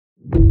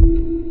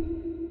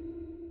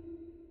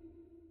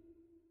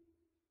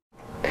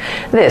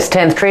This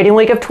 10th trading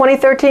week of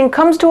 2013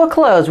 comes to a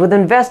close with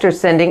investors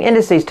sending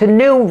indices to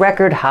new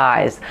record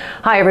highs.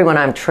 Hi everyone,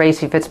 I'm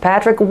Tracey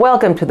Fitzpatrick.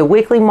 Welcome to the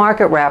weekly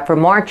market wrap for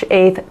March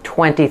 8th,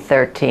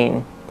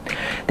 2013.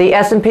 The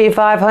S&P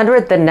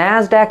 500, the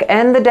Nasdaq,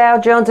 and the Dow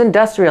Jones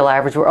Industrial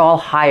Average were all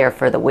higher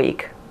for the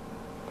week.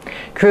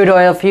 Crude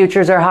oil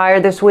futures are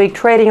higher this week,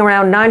 trading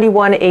around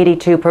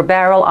 $91.82 per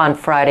barrel on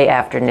Friday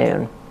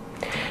afternoon.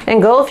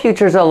 And gold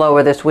futures are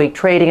lower this week,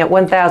 trading at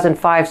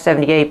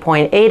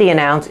 $1,578.80 an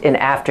ounce in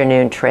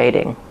afternoon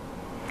trading.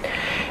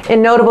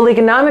 In notable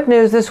economic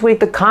news this week,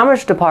 the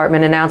Commerce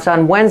Department announced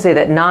on Wednesday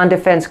that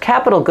non-defense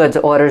capital goods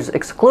orders,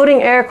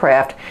 excluding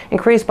aircraft,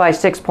 increased by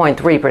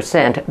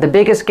 6.3%, the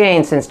biggest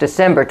gain since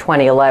December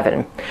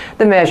 2011.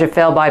 The measure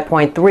fell by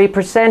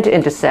 0.3%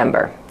 in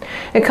December.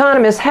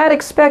 Economists had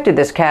expected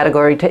this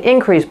category to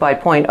increase by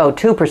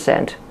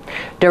 0.02%.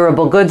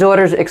 Durable goods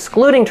orders,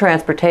 excluding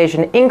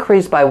transportation,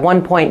 increased by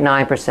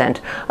 1.9%,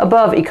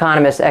 above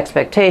economists'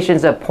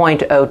 expectations of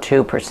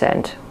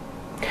 0.02%.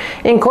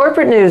 In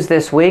corporate news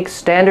this week,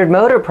 Standard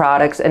Motor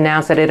Products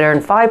announced that it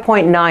earned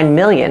 $5.9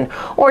 million,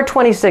 or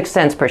 26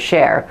 cents per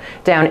share,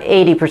 down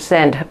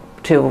 80%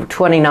 to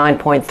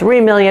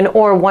 $29.3 million,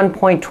 or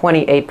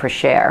 1.28 per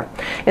share,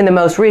 in the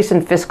most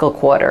recent fiscal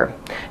quarter.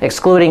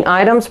 Excluding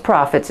items,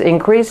 profits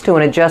increased to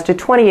an adjusted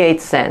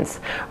 28 cents.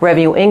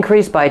 Revenue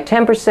increased by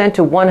 10%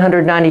 to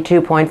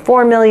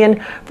 $192.4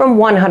 million from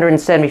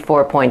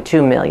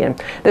 $174.2 million.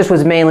 This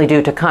was mainly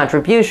due to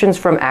contributions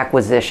from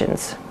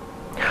acquisitions.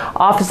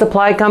 Office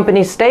supply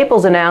company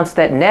Staples announced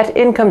that net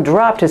income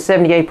dropped to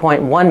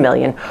 $78.1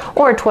 million,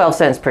 or 12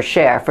 cents per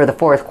share, for the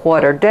fourth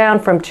quarter, down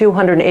from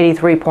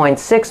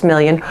 $283.6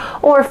 million,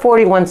 or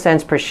 41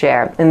 cents per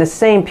share, in the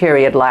same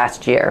period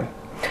last year.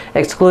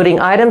 Excluding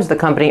items, the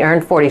company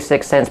earned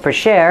 46 cents per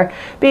share,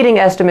 beating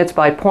estimates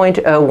by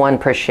 0.01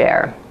 per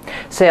share.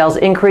 Sales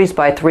increased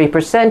by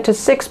 3% to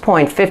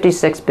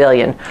 $6.56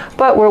 billion,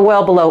 but were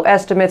well below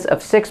estimates of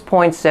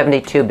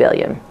 $6.72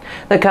 billion.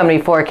 The company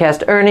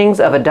forecast earnings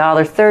of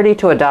 $1.30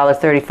 to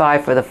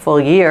 $1.35 for the full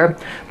year,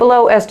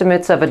 below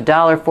estimates of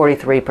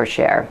 $1.43 per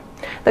share.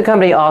 The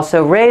company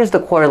also raised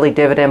the quarterly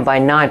dividend by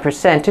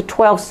 9% to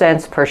 12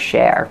 cents per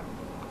share.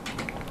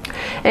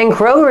 And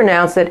Kroger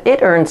announced that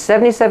it earned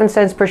 77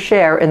 cents per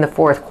share in the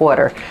fourth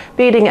quarter,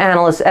 beating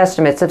analysts'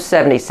 estimates of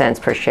 70 cents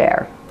per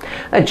share.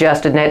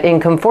 Adjusted net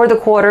income for the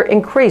quarter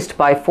increased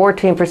by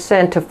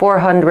 14% to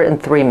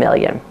 $403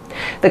 million.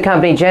 The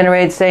company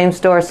generated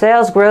same-store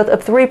sales growth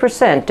of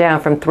 3%,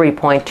 down from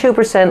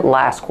 3.2%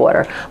 last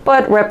quarter,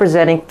 but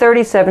representing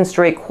 37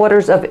 straight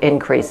quarters of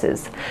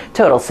increases.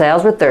 Total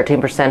sales were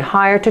 13%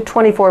 higher to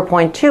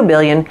 $24.2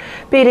 billion,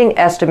 beating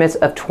estimates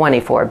of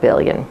 $24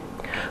 billion.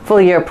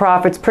 Full-year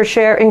profits per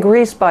share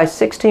increased by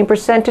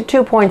 16% to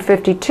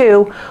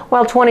 $2.52,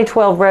 while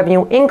 2012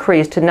 revenue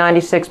increased to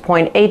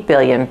 $96.8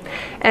 billion,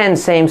 and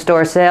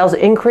same-store sales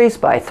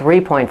increased by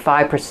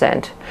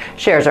 3.5%.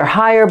 Shares are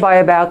higher by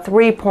about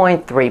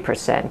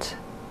 3.3%.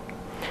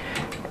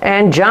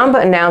 And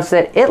Jamba announced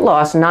that it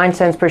lost 9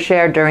 cents per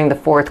share during the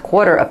fourth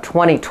quarter of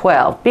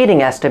 2012,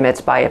 beating estimates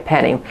by a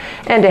penny,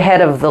 and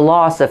ahead of the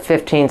loss of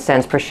 15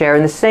 cents per share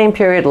in the same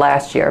period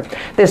last year.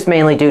 This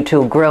mainly due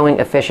to growing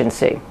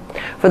efficiency.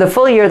 For the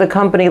full year, the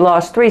company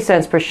lost 3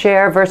 cents per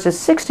share versus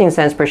 16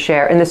 cents per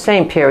share in the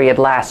same period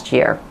last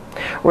year.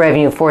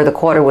 Revenue for the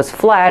quarter was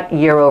flat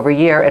year over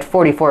year at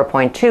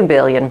 $44.2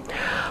 billion,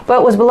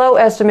 but was below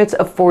estimates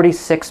of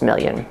 $46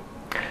 million.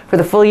 For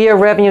the full year,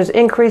 revenues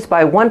increased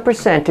by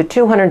 1% to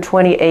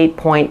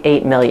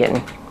 $228.8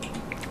 million.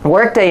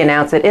 Workday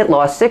announced that it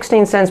lost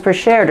 16 cents per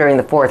share during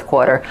the fourth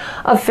quarter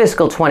of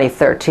fiscal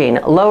 2013,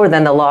 lower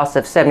than the loss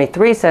of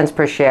 73 cents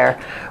per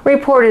share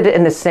reported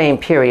in the same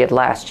period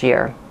last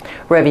year.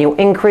 Revenue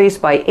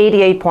increased by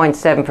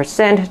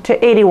 88.7% to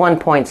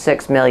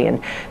 $81.6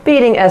 million,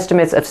 beating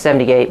estimates of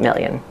 $78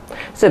 million.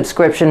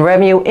 Subscription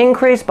revenue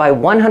increased by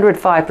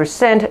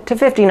 105% to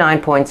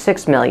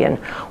 $59.6 million,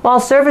 while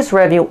service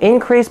revenue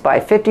increased by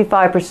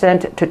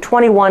 55% to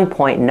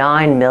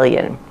 $21.9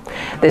 million.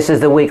 This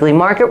is the weekly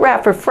market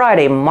wrap for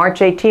Friday, March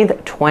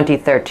 18th,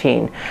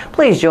 2013.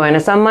 Please join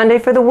us on Monday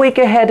for the week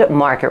ahead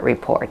market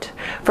report.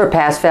 For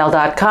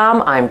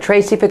PassFail.com, I'm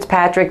Tracey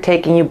Fitzpatrick,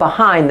 taking you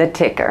behind the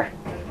ticker.